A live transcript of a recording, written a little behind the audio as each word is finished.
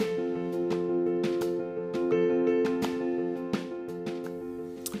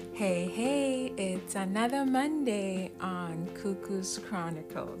It's another Monday on Cuckoo's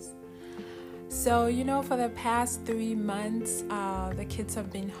Chronicles. So, for the past 3 months, the kids have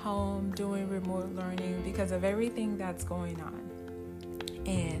been home doing remote learning because of everything that's going on.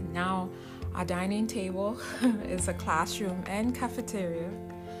 And now our dining table is a classroom and cafeteria.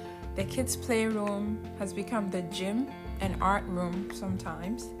 The kids' playroom has become the gym and art room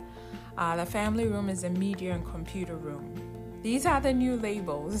sometimes. The family room is a media and computer room. These are the new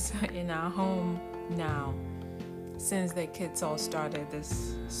labels in our home now since the kids all started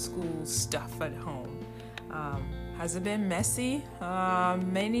this school stuff at home. Has it been messy?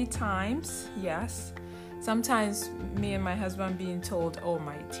 Many times, yes. Sometimes me and my husband being told, oh,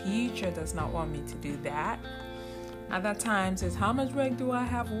 my teacher does not want me to do that. Other times is how much work do I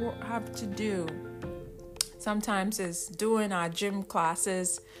have to do? Sometimes it's doing our gym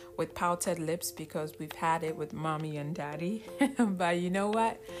classes with pouted lips because we've had it with mommy and daddy. But you know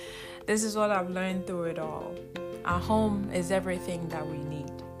what? This is what I've learned through it all. Our home is everything that we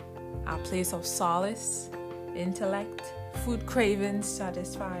need. Our place of solace, intellect, food cravings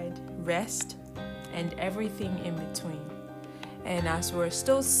satisfied, rest, and everything in between. And as we're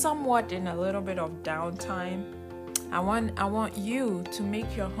still somewhat in a little bit of downtime, I want you to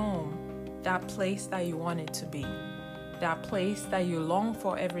make your home that place that you want it to be, that place that you long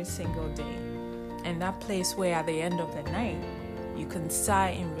for every single day, and that place where at the end of the night you can sigh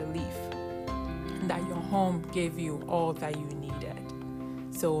in relief that your home gave you all that you needed.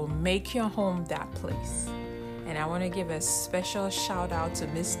 So make your home that place. And I want to give a special shout out to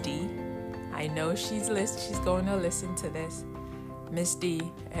Miss D. I know she's going to listen to this. Miss D,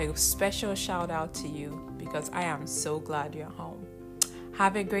 a special shout out to you because I am so glad you're home.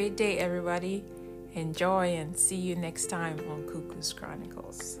 Have a great day, everybody. Enjoy and see you next time on Cuckoo's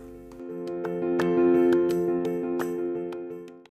Chronicles.